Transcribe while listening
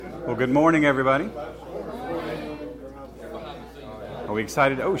Well, good morning, everybody. Are we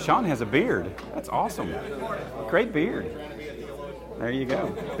excited? Oh, Sean has a beard. That's awesome. Great beard. There you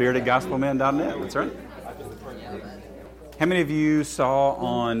go. BeardedGospelmen.net. That's right. How many of you saw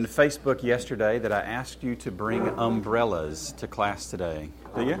on Facebook yesterday that I asked you to bring umbrellas to class today?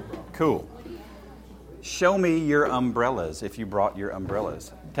 Did you? Cool. Show me your umbrellas if you brought your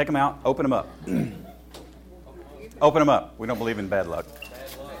umbrellas. Take them out. Open them up. Open them up. We don't believe in bad luck.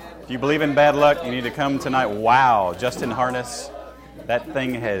 If you believe in bad luck, you need to come tonight. Wow, Justin Harness. That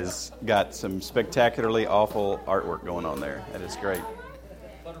thing has got some spectacularly awful artwork going on there. That is great.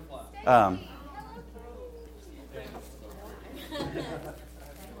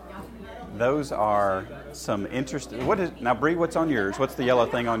 Those are some interesting. Now, Bree? What's on yours? What's the yellow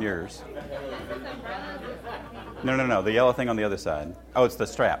thing on yours? No. The yellow thing on the other side. Oh, it's the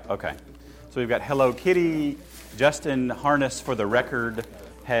strap. Okay. So we've got Hello Kitty. Justin Harness, for the record,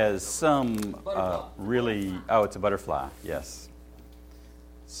 has some really. Oh, it's a butterfly. Yes.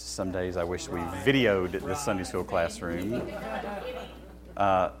 Some days I wish we videoed the Sunday school classroom.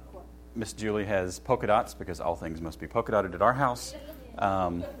 Miss Julie has polka dots because all things must be polka dotted at our house.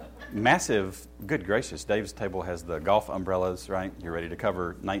 Massive, good gracious, Dave's table has the golf umbrellas, right? You're ready to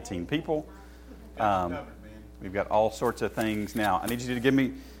cover 19 people. We've got all sorts of things. Now, I need you to give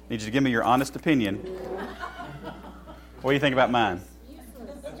me your honest opinion. What do you think about mine?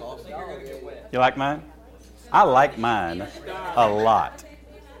 You like mine? I like mine a lot.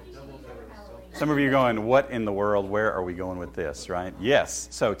 Some of you are going, what in the world, where are we going with this, right? Yes.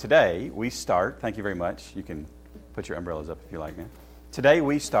 So today we start, thank you very much. You can put your umbrellas up if you like now. Today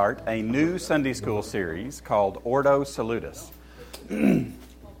we start a new Sunday school series called Ordo Salutis.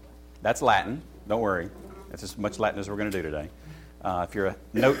 That's Latin. Don't worry. That's as much Latin as we're going to do today. If you're a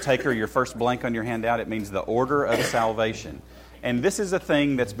note taker, your first blank on your handout, it means the order of salvation. And this is a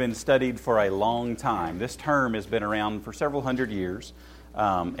thing that's been studied for a long time. This term has been around for several hundred years.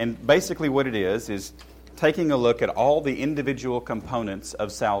 And basically what it is taking a look at all the individual components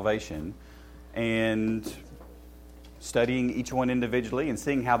of salvation and studying each one individually and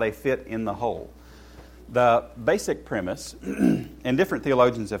seeing how they fit in the whole. The basic premise, and different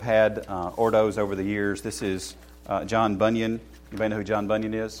theologians have had ordos over the years. This is John Bunyan. Anybody know who John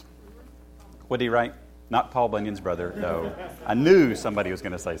Bunyan is? What did he write? Not Paul Bunyan's brother, no. I knew somebody was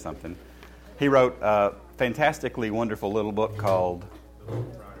going to say something. He wrote a fantastically wonderful little book called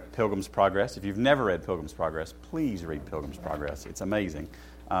Pilgrim's Progress. If you've never read Pilgrim's Progress, please read Pilgrim's Progress. It's amazing.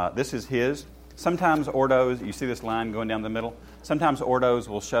 This is his. Sometimes ordos, you see this line going down the middle? Sometimes ordos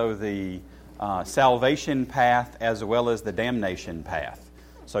will show the salvation path as well as the damnation path.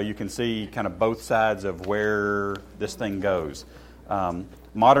 So you can see kind of both sides of where this thing goes.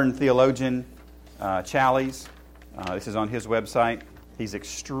 Modern theologian Challies, this is on his website. He's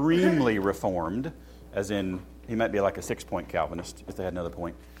extremely reformed, as in he might be like a 6-point Calvinist if they had another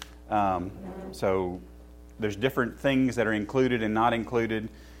point. So there's different things that are included and not included.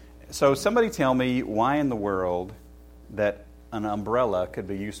 So somebody tell me why in the world that an umbrella could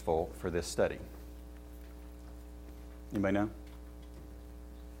be useful for this study. Anybody know?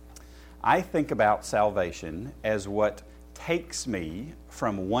 I think about salvation as what takes me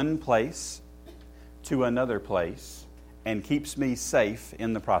from one place to another place and keeps me safe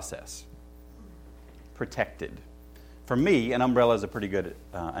in the process. Protected. For me, an umbrella is a pretty good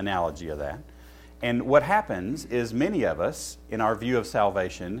analogy of that. And what happens is many of us, in our view of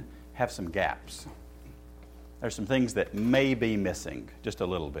salvation, have some gaps. There's some things that may be missing just a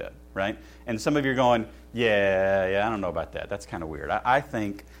little bit, right? And some of you are going, yeah, I don't know about that. That's kind of weird. I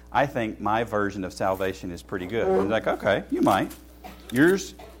think my version of salvation is pretty good. And like, okay, you might.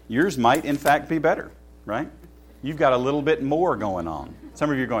 Yours might, in fact, be better, right? You've got a little bit more going on. Some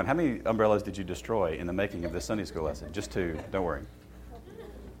of you are going, how many umbrellas did you destroy in the making of this Sunday school lesson? Just 2, don't worry.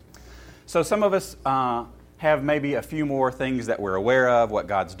 So some of us have maybe a few more things that we're aware of, what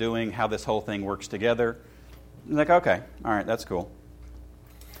God's doing, how this whole thing works together. Like, okay, all right, that's cool.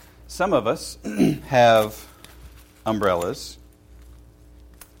 Some of us have umbrellas,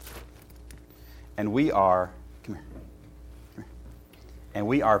 and we are, come here, and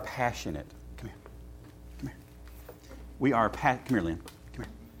we are passionate. Come here. Come here, Lynn. Come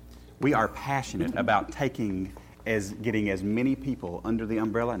here. We are passionate about getting as many people under the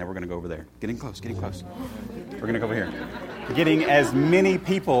umbrella. Now we're going to go over there. Getting close. We're going to go over here. Getting as many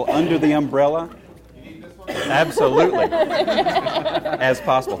people under the umbrella, absolutely, as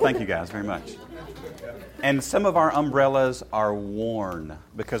possible. Thank you guys very much. And some of our umbrellas are worn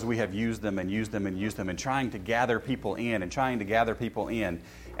because we have used them and trying to gather people in.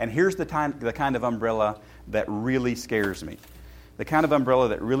 And here's the kind of umbrella that really scares me. The kind of umbrella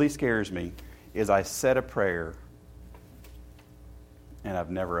that really scares me is I said a prayer and I've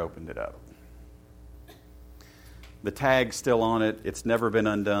never opened it up. The tag's still on it. It's never been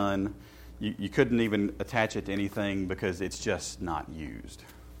undone. You couldn't even attach it to anything because it's just not used.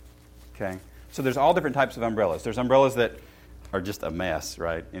 Okay? So there's all different types of umbrellas. There's umbrellas that are just a mess,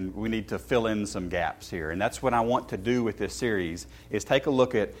 right? And we need to fill in some gaps here. And that's what I want to do with this series, is take a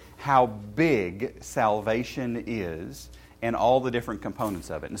look at how big salvation is and all the different components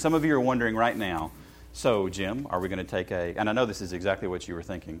of it. And some of you are wondering right now, so Jim, are we going to take and I know this is exactly what you were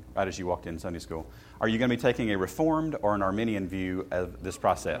thinking right as you walked in Sunday school, are you going to be taking a Reformed or an Arminian view of this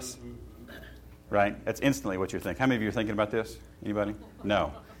process? Right? That's instantly what you're thinking. How many of you are thinking about this? Anybody?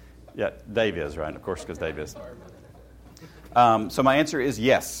 No. Yeah, Dave is, right? Of course, because Dave is. So my answer is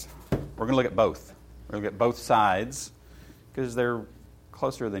yes. We're going to look at both. We're going to look at both sides because they're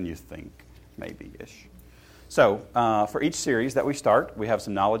closer than you think, maybe-ish. So for each series that we start, we have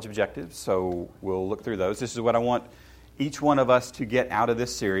some knowledge objectives, so we'll look through those. This is what I want each one of us to get out of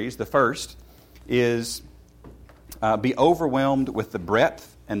this series. The first is be overwhelmed with the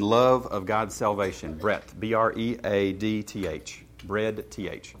breadth and love of God's salvation. Breadth, B-R-E-A-D-T-H,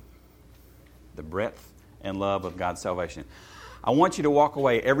 bread-T-H. The breadth and love of God's salvation. I want you to walk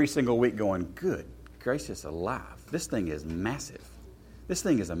away every single week going, good gracious alive, this thing is massive. This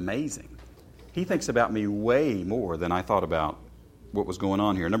thing is amazing. He thinks about me way more than I thought about what was going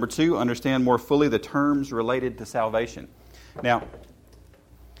on here. Number 2, understand more fully the terms related to salvation. Now,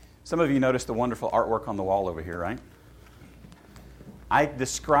 some of you noticed the wonderful artwork on the wall over here, right? I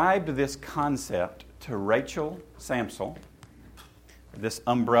described this concept to Rachel Samsel, this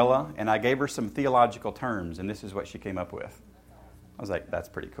umbrella, and I gave her some theological terms, and this is what she came up with. I was like, that's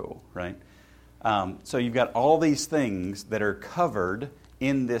pretty cool, right? So you've got all these things that are covered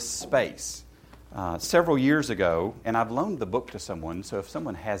in this space. Several years ago, and I've loaned the book to someone, so if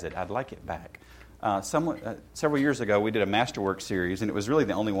someone has it, I'd like it back. Several years ago, we did a Masterwork series, and it was really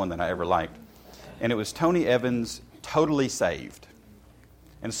the only one that I ever liked. And it was Tony Evans' Totally Saved.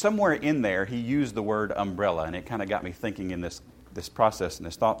 And somewhere in there, he used the word umbrella, and it kind of got me thinking in this process and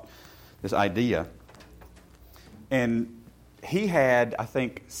this thought, this idea. And he had, I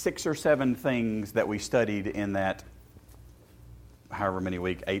think, 6 or 7 things that we studied in that however many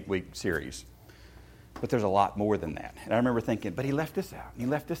 8-week series. But there's a lot more than that. And I remember thinking, but he left this out, and he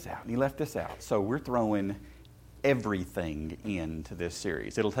left this out, and he left this out. So we're throwing everything into this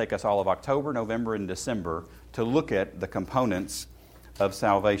series. It'll take us all of October, November, and December to look at the components of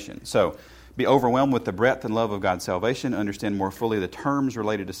salvation. So, be overwhelmed with the breadth and love of God's salvation, understand more fully the terms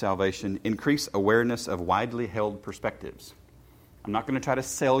related to salvation, increase awareness of widely held perspectives. I'm not going to try to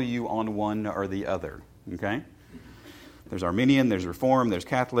sell you on one or the other, okay? There's Arminian, there's Reformed, there's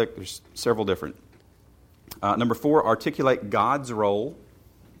Catholic, there's several different. Number 4, articulate God's role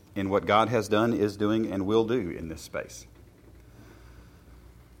in what God has done, is doing, and will do in this space.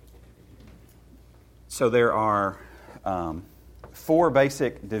 So there are 4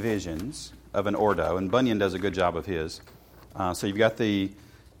 basic divisions of an ordo, and Bunyan does a good job of his. So you've got the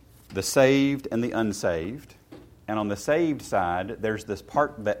saved and the unsaved. And on the saved side, there's this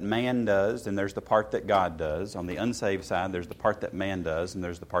part that man does, and there's the part that God does. On the unsaved side, there's the part that man does, and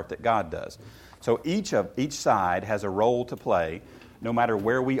there's the part that God does. So each side has a role to play, no matter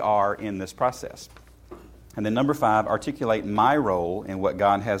where we are in this process. And then number 5, articulate my role in what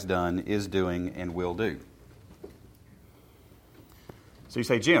God has done, is doing, and will do. So you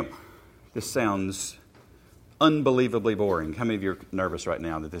say, Jim, this sounds unbelievably boring. How many of you are nervous right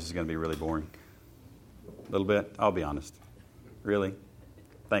now that this is going to be really boring? A little bit? I'll be honest. Really?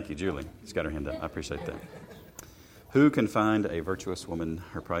 Thank you, Julie. She's got her hand up. I appreciate that. Who can find a virtuous woman?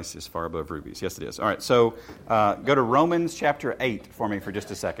 Her price is far above rubies. Yes, it is. All right, so go to Romans chapter 8 for me for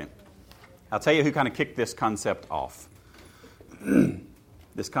just a second. I'll tell you who kind of kicked this concept off.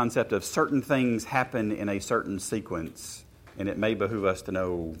 This concept of certain things happen in a certain sequence, and it may behoove us to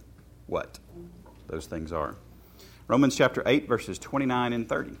know what those things are. Romans chapter 8, verses 29 and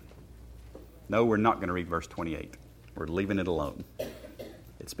 30. No, we're not going to read verse 28. We're leaving it alone.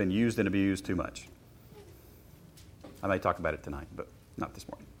 It's been used and abused too much. I may talk about it tonight, but not this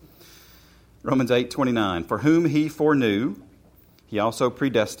morning. Romans 8:29. For whom he foreknew, he also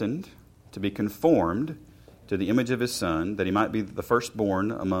predestined to be conformed to the image of his Son, that he might be the firstborn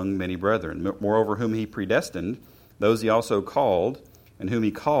among many brethren. Moreover, whom he predestined, those he also called, and whom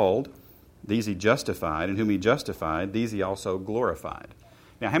he called, these he justified, and whom he justified, these he also glorified.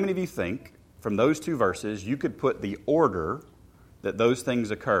 Now, how many of you think from those 2 verses you could put the order that those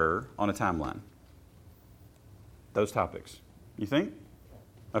things occur on a timeline? Those topics. You think?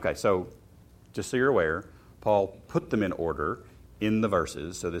 Okay, so just so you're aware, Paul put them in order in the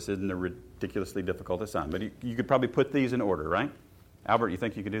verses, so this isn't a ridiculously difficult assignment. You could probably put these in order, right? Albert, you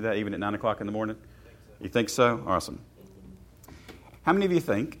think you could do that even at 9 o'clock in the morning? You think so? Awesome. How many of you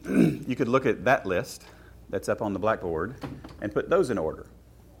think you could look at that list that's up on the blackboard and put those in order?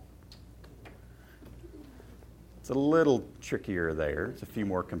 It's a little trickier there. It's a few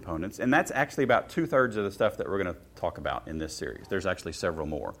more components. And that's actually about 2/3 of the stuff that we're going to talk about in this series. There's actually several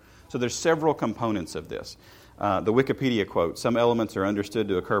more. So there's several components of this. The Wikipedia quote, some elements are understood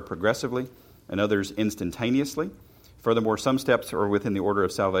to occur progressively and others instantaneously. Furthermore, some steps are within the order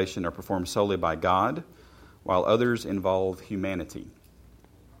of salvation are performed solely by God, while others involve humanity.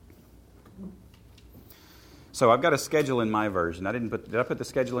 So I've got a schedule in my version. Did I put the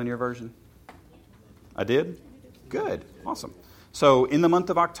schedule in your version? I did? Good. Awesome. So in the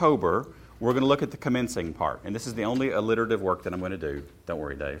month of October, we're going to look at the commencing part. And this is the only alliterative work that I'm going to do. Don't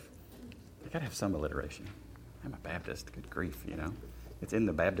worry, Dave. I got to have some alliteration. I'm a Baptist. Good grief, you know. It's in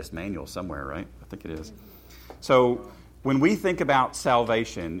the Baptist manual somewhere, right? I think it is. So when we think about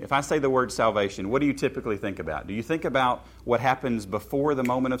salvation, if I say the word salvation, what do you typically think about? Do you think about what happens before the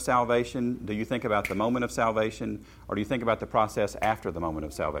moment of salvation? Do you think about the moment of salvation? Or do you think about the process after the moment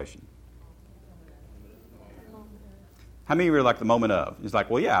of salvation? How many of you are like the moment of? It's like,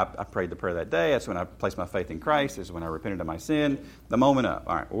 well, yeah, I prayed the prayer that day. That's when I placed my faith in Christ. This is when I repented of my sin. The moment of.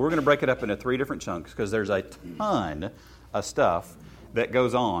 All right, well, we're going to break it up into 3 different chunks because there's a ton of stuff that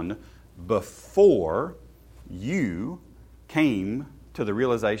goes on before you came to the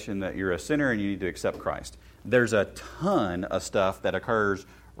realization that you're a sinner and you need to accept Christ. There's a ton of stuff that occurs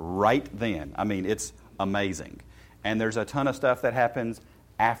right then. I mean, it's amazing. And there's a ton of stuff that happens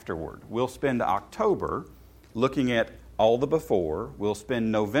afterward. We'll spend October looking at all the before. We'll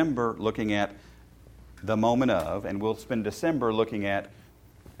spend November looking at the moment of, and we'll spend December looking at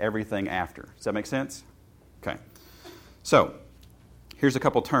everything after. Does that make sense? Okay. So, here's a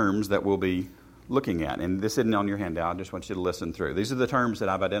couple terms that we'll be looking at, and this isn't on your handout. I just want you to listen through. These are the terms that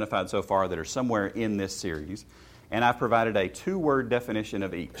I've identified so far that are somewhere in this series, and I've provided a 2-word definition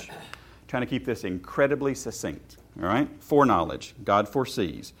of each. Trying to keep this incredibly succinct. All right? Foreknowledge, God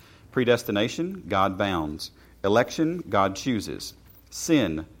foresees. Predestination, God bounds. Election, God chooses.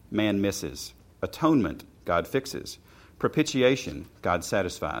 Sin, man misses. Atonement, God fixes. Propitiation, God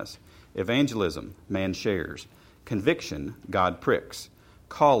satisfies. Evangelism, man shares. Conviction, God pricks.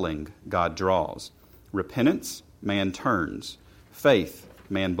 Calling, God draws. Repentance, man turns. Faith,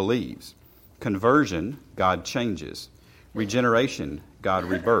 man believes. Conversion, God changes. Regeneration, God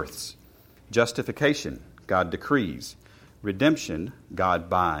rebirths. Justification, God decrees. Redemption, God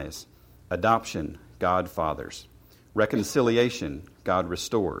buys. Adoption, God fathers. Reconciliation, God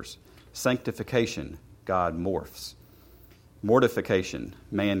restores. Sanctification, God morphs. Mortification,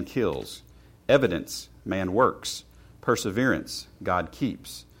 man kills. Evidence, man works. Perseverance, God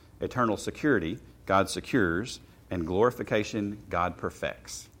keeps. Eternal security, God secures. And glorification, God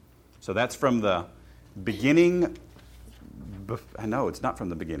perfects. So that's from the beginning. I know it's not from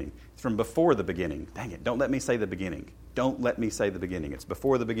the beginning. It's from before the beginning. Dang it, don't let me say the beginning. Don't let me say the beginning. It's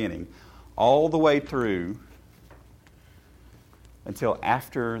before the beginning. All the way through until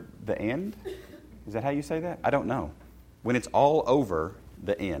after the end? Is that how you say that? I don't know. When it's all over,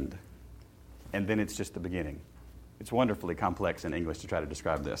 the end. And then it's just the beginning. It's wonderfully complex in English to try to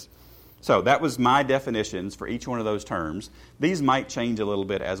describe this. So that was my definitions for each one of those terms. These might change a little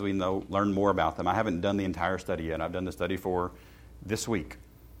bit as we learn more about them. I haven't done the entire study yet. I've done the study for this week.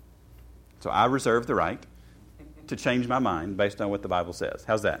 So I reserve the right to change my mind based on what the Bible says.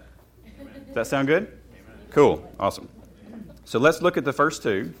 How's that? Does that sound good? Cool. Awesome. So let's look at the first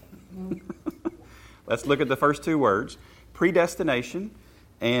two. Let's look at the first 2 words. Predestination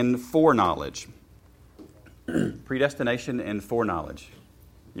and foreknowledge. Predestination and foreknowledge.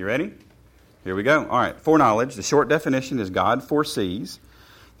 You ready? Here we go. All right. Foreknowledge. The short definition is God foresees.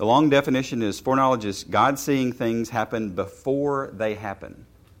 The long definition is foreknowledge is God seeing things happen before they happen.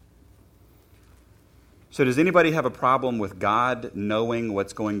 So does anybody have a problem with God knowing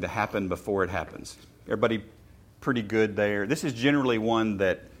what's going to happen before it happens? Everybody pretty good there? This is generally one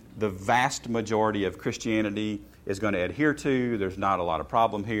that the vast majority of Christianity is going to adhere to. There's not a lot of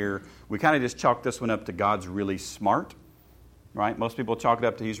problem here. We kind of just chalk this one up to God's really smart, right? Most people chalk it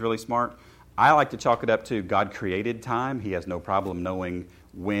up to He's really smart. I like to chalk it up to God created time. He has no problem knowing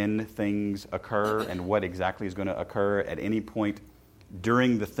when things occur and what exactly is going to occur at any point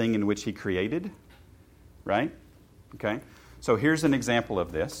during the thing in which He created. Right? Okay. So here's an example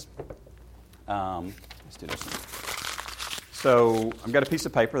of this. Let's do this one. So I've got a piece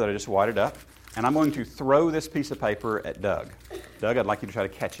of paper that I just wadded up, and I'm going to throw this piece of paper at Doug. Doug, I'd like you to try to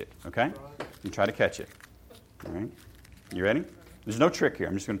catch it, okay? You try to catch it. All right. You ready? There's no trick here.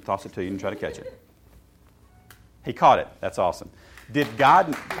 I'm just going to toss it to you and try to catch it. He caught it. That's awesome. Did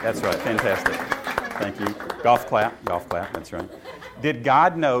God... That's right. Fantastic. Thank you. Golf clap. Golf clap. That's right. Did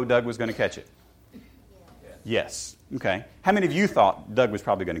God know Doug was going to catch it? Yes. Okay. How many of you thought Doug was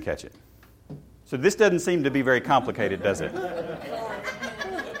probably going to catch it? So this doesn't seem to be very complicated, does it?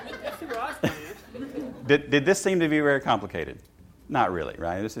 Did this seem to be very complicated? Not really,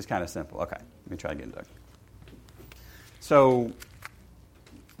 right? This is kind of simple. Okay. Let me try again, Doug. So...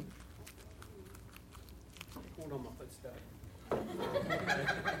 Hold on, my foot's stuck.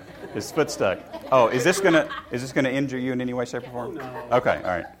 His foot stuck. Oh, is this gonna injure you in any way, shape, or form? No. Okay, all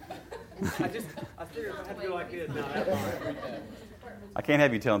right. I figured if I had to go like this, no, that's fine. I can't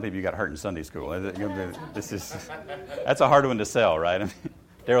have you telling people you got hurt in Sunday school. That's a hard one to sell, right? I mean,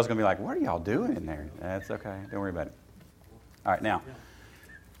 Daryl's gonna be like, "What are y'all doing in there?" That's okay. Don't worry about it. All right, now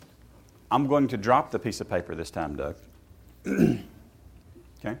I'm going to drop the piece of paper this time, Doug. Okay.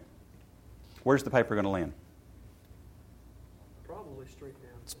 Where's the paper going to land? Probably straight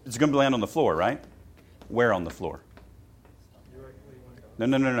down. It's going to land on the floor, right? Where on the floor?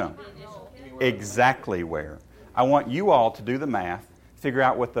 No. Exactly where. I want you all to do the math, figure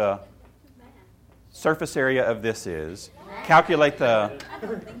out what the surface area of this is, calculate the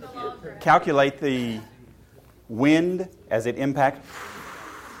wind as it impacts.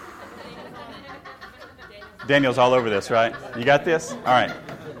 Daniel's all over this, right? You got this? All right.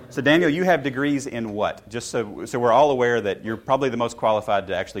 So Daniel, you have degrees in what? Just so we're all aware that you're probably the most qualified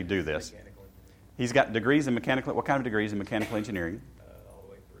to actually do this. He's got degrees in mechanical. What kind of degrees in mechanical engineering? All the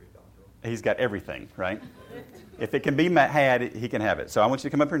way through doctoral. He's got everything, right? If it can be had, he can have it. So I want you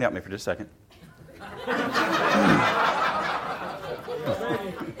to come up here and help me for just a second.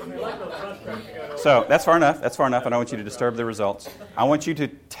 So that's far enough. That's far enough. I don't want you to disturb the results. I want you to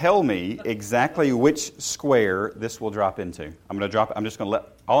tell me exactly which square this will drop into. I'm going to drop. I'm just going to let.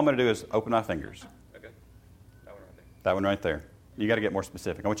 All I'm going to do is open my fingers. Okay. That one right there. That one right there. You got to get more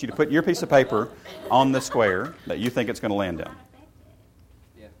specific. I want you to put your piece of paper on the square that you think it's going to land on.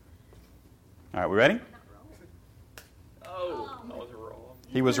 Yeah. All right. We ready? Oh, I was wrong.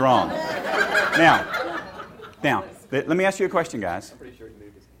 He was wrong. Now, let me ask you a question, guys. I'm pretty sure he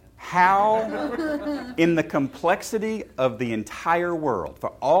moved his hand. How, in the complexity of the entire world, for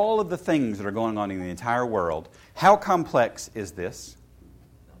all of the things that are going on in the entire world, how complex is this?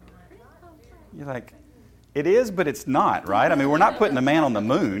 You're like, it is, but it's not, right? I mean, we're not putting a man on the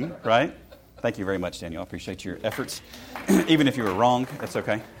moon, right? Thank you very much, Daniel. I appreciate your efforts. Even if you were wrong, that's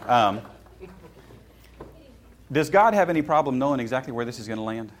okay. Does God have any problem knowing exactly where this is going to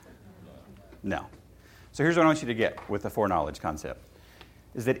land? No. So here's what I want you to get with the foreknowledge concept,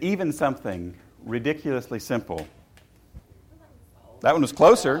 is that even something ridiculously simple, that one was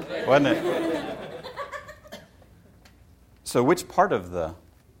closer, wasn't it? So which part of the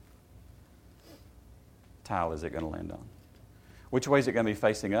tile is it going to land on? Which way is it going to be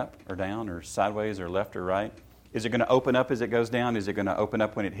facing, up or down or sideways or left or right? Is it going to open up as it goes down? Is it going to open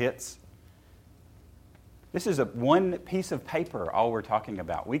up when it hits? This is one piece of paper, all we're talking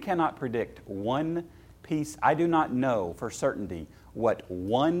about. We cannot predict one piece. I do not know for certainty what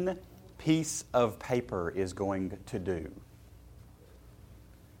one piece of paper is going to do.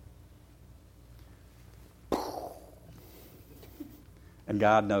 And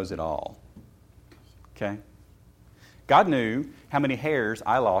God knows it all. Okay? God knew how many hairs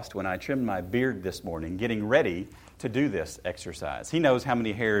I lost when I trimmed my beard this morning getting ready to do this exercise. He knows how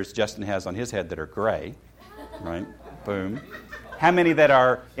many hairs Justin has on his head that are gray. Right? Boom. How many that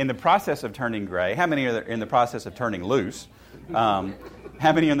are in the process of turning gray? How many are in the process of turning loose? How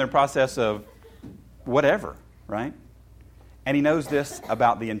many are in the process of whatever, right? And he knows this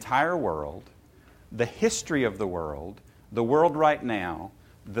about the entire world, the history of the world right now,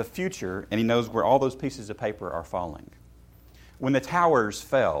 the future, and he knows where all those pieces of paper are falling. When the towers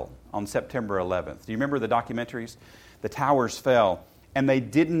fell on September 11th, do you remember the documentaries? The towers fell, and they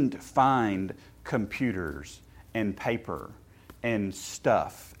didn't find computers and paper and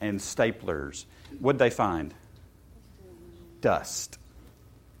stuff and staplers. What'd they find? Dust.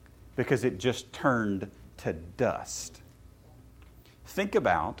 Because it just turned to dust. Think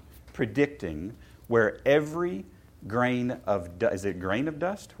about predicting where every grain of dust, is it grain of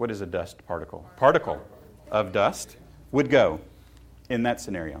dust? What is a dust particle? Particle of dust would go in that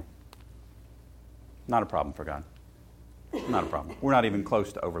scenario. Not a problem for God. Not a problem. We're not even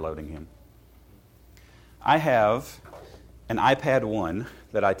close to overloading him. I have an iPad 1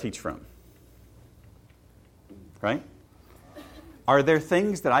 that I teach from. Right? Are there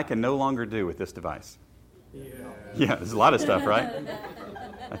things that I can no longer do with this device? Yeah, there's a lot of stuff, right?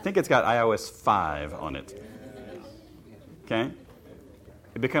 I think it's got iOS 5 on it. Okay?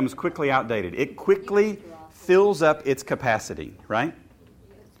 It becomes quickly outdated. It quickly fills up its capacity, right?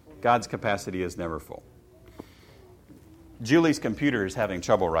 God's capacity is never full. Julie's computer is having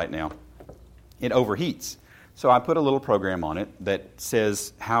trouble right now. It overheats. So I put a little program on it that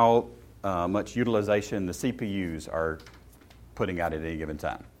says how much utilization the CPUs are putting out at any given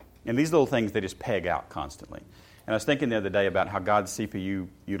time. And these little things, they just peg out constantly. And I was thinking the other day about how God's CPU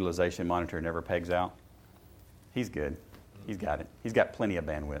utilization monitor never pegs out. He's good. He's got it. He's got plenty of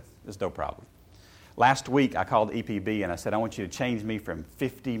bandwidth. There's no problem. Last week, I called EPB and I said, I want you to change me from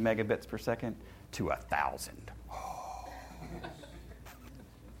 50 megabits per second to 1,000.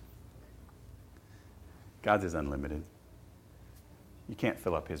 God's is unlimited. You can't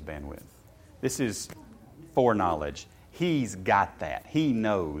fill up His bandwidth. This is foreknowledge. He's got that. He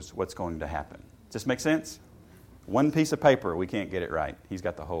knows what's going to happen. Does this make sense? One piece of paper, we can't get it right. He's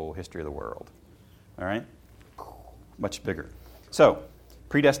got the whole history of the world. All right? Much bigger. So,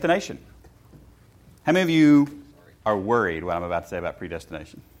 predestination. How many of you are worried what I'm about to say about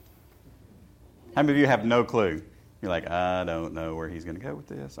predestination? How many of you have no clue? You're like, I don't know where he's going to go with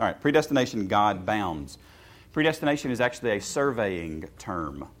this. All right, predestination, God bounds. Predestination is actually a surveying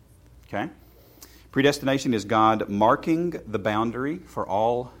term. Okay? Predestination is God marking the boundary for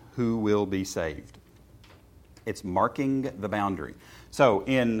all who will be saved. It's marking the boundary. So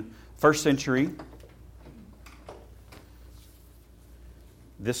in first century,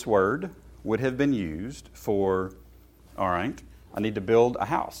 this word would have been used for, all right, I need to build a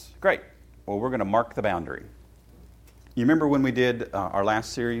house. Great. Well, we're going to mark the boundary. You remember when we did our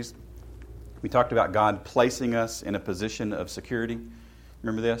last series? We talked about God placing us in a position of security.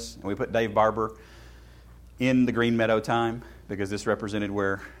 Remember this? And we put Dave Barber in the Green Meadow time because this represented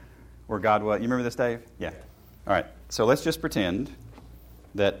where God was. You remember this, Dave? Yeah. All right. So let's just pretend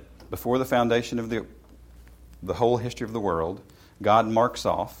that before the foundation of the whole history of the world, God marks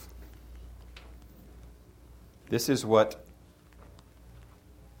off. This is what,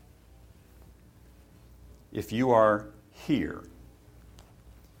 if you are here,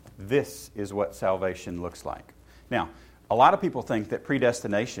 this is what salvation looks like. Now, a lot of people think that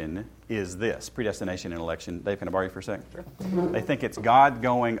predestination is this. Predestination and election. Dave, can I borrow you for a second? Sure. They think it's God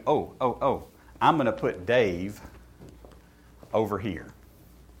going, I'm going to put Dave over here.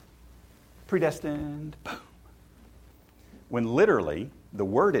 Predestined. Boom. When literally, the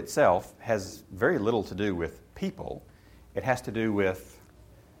word itself has very little to do with people. It has to do with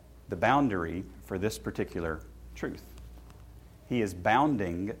the boundary for this particular truth. He is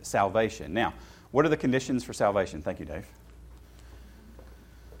bounding salvation. Now, what are the conditions for salvation? Thank you, Dave.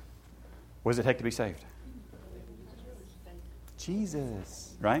 What does it take to be saved?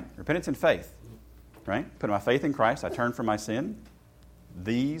 Jesus, right? Repentance and faith, right? Put my faith in Christ. I turn from my sin.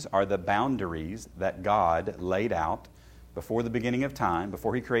 These are the boundaries that God laid out before the beginning of time,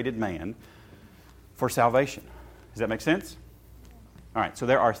 before He created man, for salvation. Does that make sense? All right, so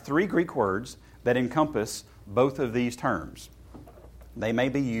there are 3 Greek words that encompass both of these terms. They may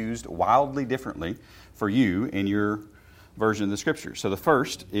be used wildly differently for you in your version of the Scripture. So the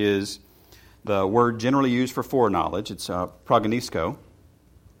first is the word generally used for foreknowledge. It's prognosko.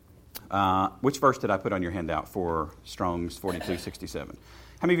 Which verse did I put on your handout for Strong's 4267?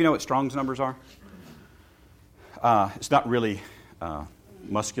 How many of you know what Strong's numbers are? It's not really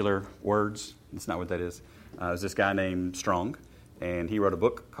muscular words. It's not what that is. There's this guy named Strong, and he wrote a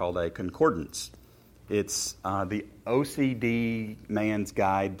book called A Concordance. It's the OCD man's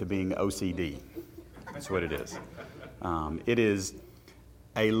guide to being OCD. That's what it is. It is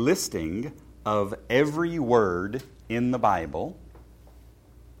a listing of every word in the Bible,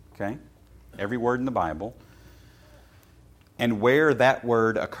 okay? Every word in the Bible, and where that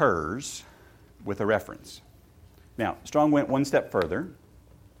word occurs with a reference. Now, Strong went one step further.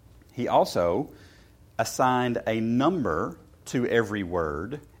 He also assigned a number to every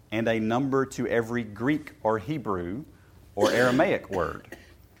word and a number to every Greek or Hebrew or Aramaic word,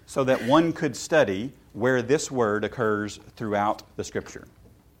 so that one could study where this word occurs throughout the Scripture.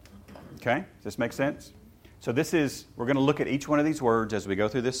 Okay? Does this make sense? So we're going to look at each one of these words as we go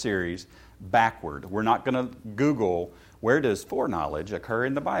through this series backward. We're not going to Google, where does foreknowledge occur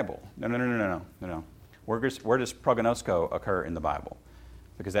in the Bible? No. Where does prognosko occur in the Bible?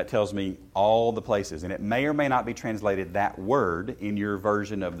 Because that tells me all the places. And it may or may not be translated that word in your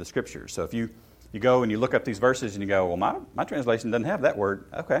version of the Scripture. So if you go and you look up these verses and you go, well, my translation doesn't have that word.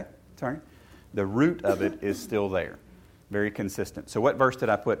 Okay, sorry. The root of it is still there. Very consistent. So what verse did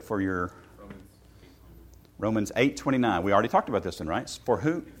I put for your... Romans 8:29. We already talked about this one, right? For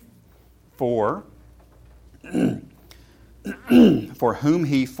whom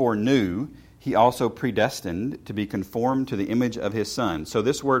He foreknew, he also predestined to be conformed to the image of his Son. So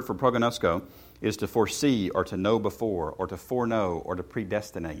this word for prognosko is to foresee or to know before or to foreknow or to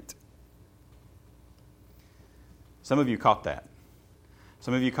predestinate. Some of you caught that.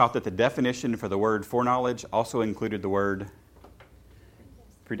 Some of you caught that the definition for the word foreknowledge also included the word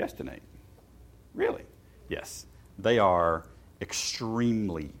predestinate. Really? Yes. They are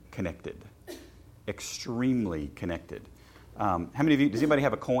extremely connected. Extremely connected. How many of you, does anybody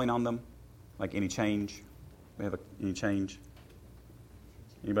have a coin on them? Like any change? They have any change?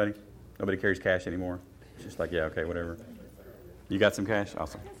 Anybody? Nobody carries cash anymore? It's just like, yeah, okay, whatever. You got some cash?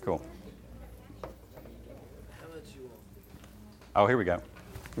 Awesome. Cool. Oh, here we go.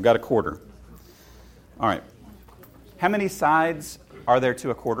 We've got a quarter. All right. How many sides are there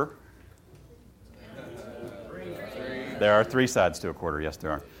to a quarter? There are 3 sides to a quarter. Yes,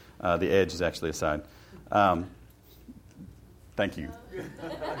 there are. The edge is actually a side. Thank you.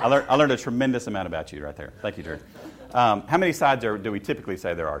 I learned a tremendous amount about you right there. Thank you, Jared. How many sides do we typically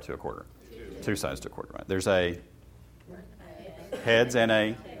say there are to a quarter? 2 sides to a quarter, right? There's a heads and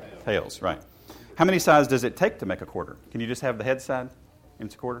a tails, right? How many sides does it take to make a quarter? Can you just have the head side and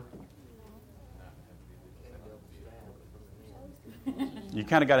it's a quarter? You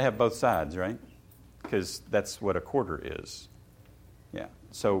kind of got to have both sides, right? Because that's what a quarter is. Yeah.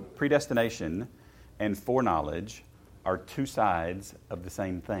 So predestination and foreknowledge are 2 sides of the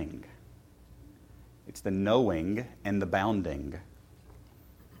same thing. It's the knowing and the bounding.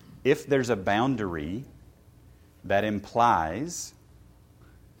 If there's a boundary, that implies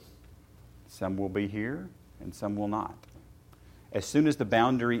some will be here and some will not. As soon as the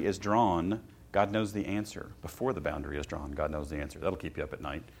boundary is drawn, God knows the answer. Before the boundary is drawn, God knows the answer. That'll keep you up at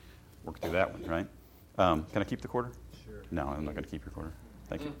night. Work through that one, right? Can I keep the quarter? Sure. No, I'm not going to keep your quarter.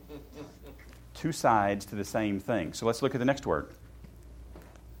 Thank you. 2 sides to the same thing. So let's look at the next word.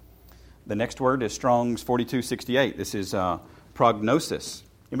 The next word is Strong's 4268. This is prognosis.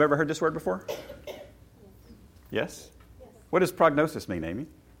 You ever heard this word before? Yes? What does prognosis mean, Amy?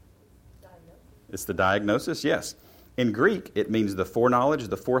 It's the diagnosis, yes. In Greek, it means the foreknowledge,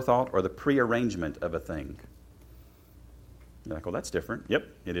 the forethought, or the prearrangement of a thing. You're like, well, that's different. Yep,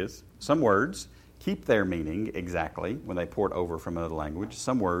 it is. Some words keep their meaning exactly when they port over from another language.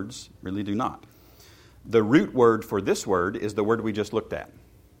 Some words really do not. The root word for this word is the word we just looked at.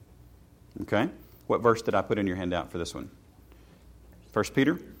 Okay? What verse did I put in your handout for this one? 1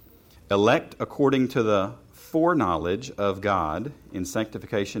 Peter. Elect according to the foreknowledge of God in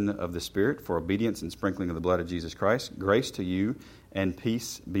sanctification of the Spirit for obedience and sprinkling of the blood of Jesus Christ. Grace to you and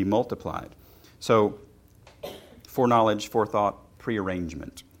peace be multiplied. So, foreknowledge, forethought,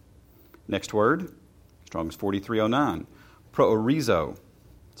 prearrangement. Next word, Strong's 4309. Proorizo.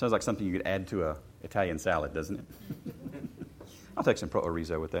 Sounds like something you could add to an Italian salad, doesn't it? I'll take some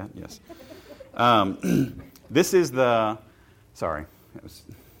proorizo with that, yes. This is the... Sorry.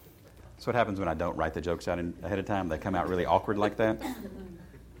 That's what happens when I don't write the jokes out ahead of time. They come out really awkward like that.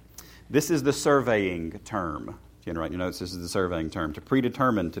 This is the surveying term. If you want to write your notes, this is the surveying term. To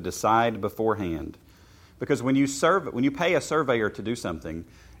predetermine, to decide beforehand. Because when you pay a surveyor to do something,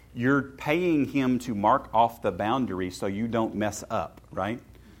 you're paying him to mark off the boundary so you don't mess up, right?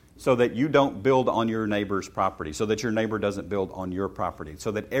 So that you don't build on your neighbor's property, so that your neighbor doesn't build on your property,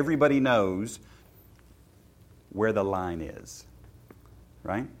 so that everybody knows where the line is,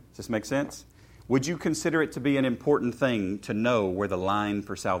 right? Does this make sense? Would you consider it to be an important thing to know where the line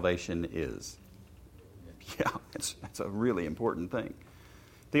for salvation is? Yeah, that's a really important thing.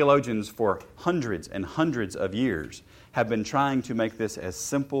 Theologians for hundreds and hundreds of years have been trying to make this as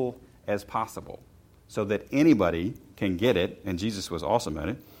simple as possible so that anybody can get it, and Jesus was awesome at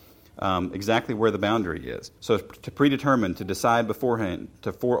it, exactly where the boundary is. So to predetermine, to decide beforehand,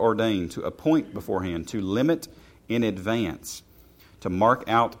 to foreordain, to appoint beforehand, to limit in advance, to mark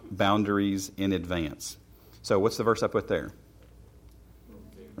out boundaries in advance. So what's the verse I put there?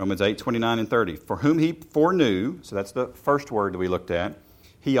 Romans 8, 29 and 30. For whom he foreknew, so that's the first word that we looked at,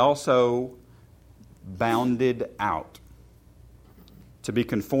 he also bounded out to be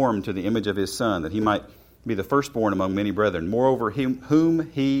conformed to the image of his Son, that he might be the firstborn among many brethren. Moreover, whom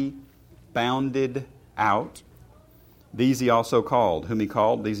he bounded out, these he also called. Whom he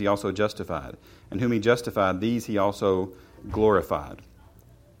called, these he also justified. And whom he justified, these he also glorified.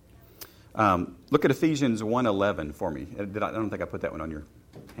 Look at Ephesians 1:11 for me. I don't think I put that one on your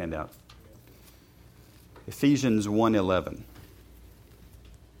handout. Ephesians 1:11.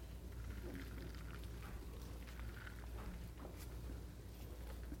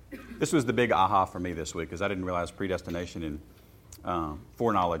 This was the big aha for me this week, because I didn't realize predestination and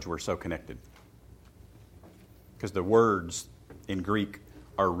foreknowledge were so connected. Because the words in Greek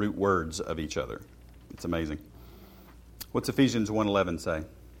are root words of each other. It's amazing. What's Ephesians 1:11 say? In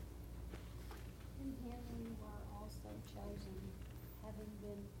him we were also chosen, having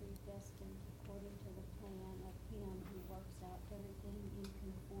been predestined according to the plan of him who works out everything in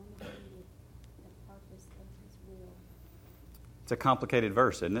conformity with the purpose of his will. It's a complicated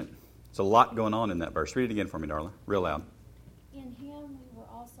verse, isn't it? There's a lot going on in that verse. Read it again for me, Darla, real loud. In him we were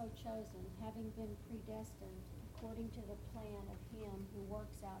also chosen, having been predestined according to the plan of him who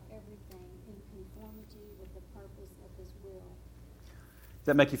works out everything in conformity with the purpose of his will. Does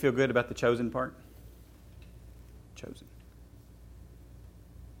that make you feel good about the chosen part? Chosen.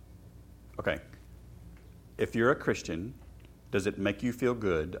 Okay. If you're a Christian, does it make you feel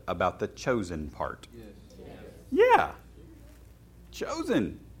good about the chosen part? Yes. Yeah.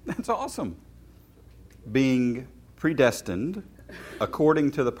 Chosen. That's awesome. Being predestined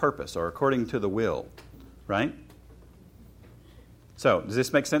according to the purpose or according to the will, right? So, does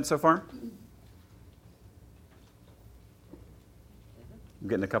this make sense so far? I'm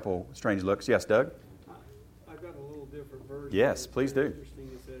getting a couple strange looks. Yes, Doug? I've got a little different version. Yes, please do. Interesting.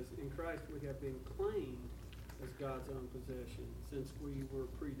 It says, in Christ we have been claimed as God's own possession, since we were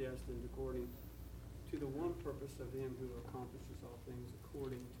predestined according to the one purpose of him who accomplishes all things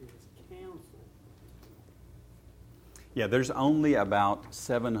according to his counsel. Yeah, there's only about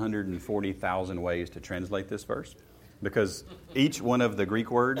 740,000 ways to translate this verse because each one of the Greek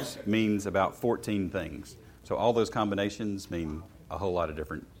words means about 14 things. So all those combinations mean a whole lot of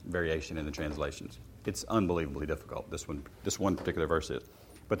different variation in the translations. It's unbelievably difficult, this one particular verse is.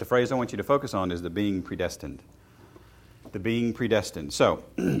 But the phrase I want you to focus on is the being predestined. The being predestined. So,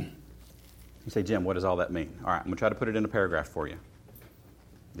 you say, Jim, what does all that mean? All right, I'm going to try to put it in a paragraph for you.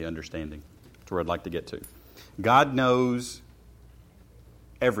 The understanding. That's where I'd like to get to. God knows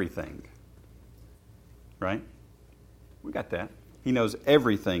everything. Right? We got that. He knows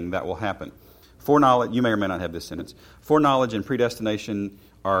everything that will happen. Foreknowledge, you may or may not have this sentence. Foreknowledge and predestination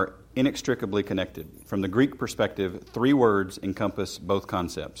are inextricably connected. From the Greek perspective, 3 words encompass both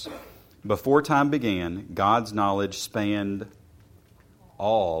concepts. Before time began, God's knowledge spanned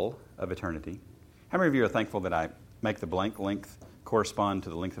all of eternity. How many of you are thankful that I make the blank length correspond to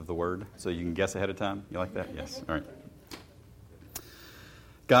the length of the word so you can guess ahead of time? You like that? Yes. All right.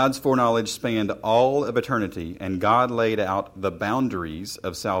 God's foreknowledge spanned all of eternity, and God laid out the boundaries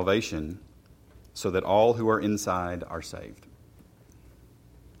of salvation so that all who are inside are saved.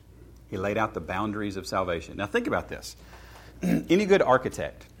 He laid out the boundaries of salvation. Now think about this. Any good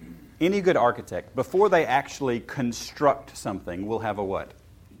architect, before they actually construct something, will have a what?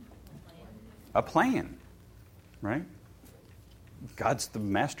 A plan, right? God's the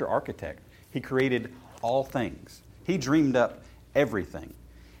master architect. He created all things. He dreamed up everything.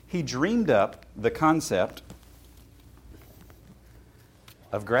 He dreamed up the concept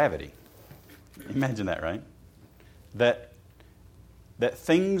of gravity. Imagine that, right? That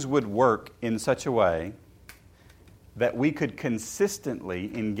things would work in such a way that we could consistently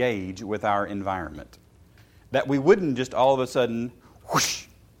engage with our environment. That we wouldn't just all of a sudden, whoosh,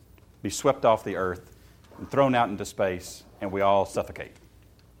 be swept off the earth and thrown out into space and we all suffocate.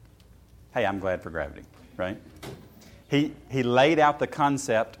 Hey, I'm glad for gravity, right? He laid out the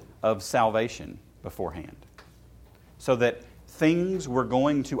concept of salvation beforehand so that things were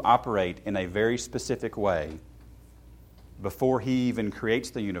going to operate in a very specific way before he even creates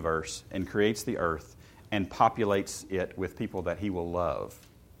the universe and creates the earth and populates it with people that he will love,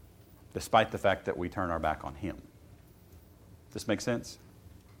 despite the fact that we turn our back on him. Does this make sense?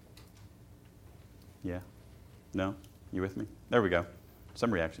 Yeah? No? You with me? There we go.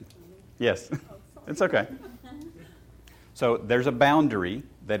 Some reaction. Yes. It's okay. So there's a boundary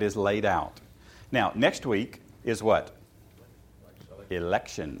that is laid out. Now, next week is what?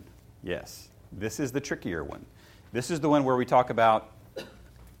 Election. Yes. This is the trickier one. This is the one where we talk about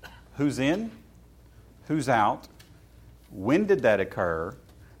who's in, who's out, when did that occur,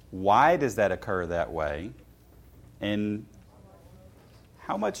 why does that occur that way, and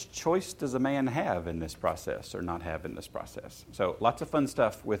how much choice does a man have in this process or not have in this process? So lots of fun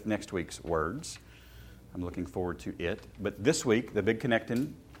stuff with next week's words. I'm looking forward to it. But this week, the big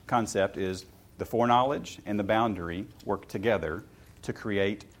connecting concept is the foreknowledge and the boundary work together to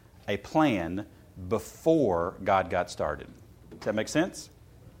create a plan before God got started. Does that make sense?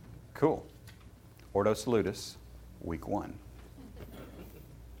 Cool. Ordo Salutis, week 1.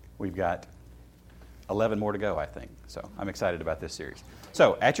 We've got 11 more to go, I think. So I'm excited about this series.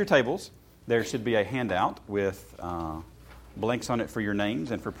 So at your tables, there should be a handout with blanks on it for your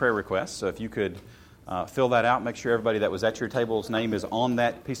names and for prayer requests. So if you could fill that out, make sure everybody that was at your table's name is on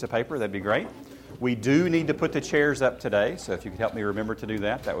that piece of paper, that'd be great. We do need to put the chairs up today, so if you could help me remember to do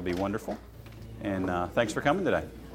that, that would be wonderful. And thanks for coming today.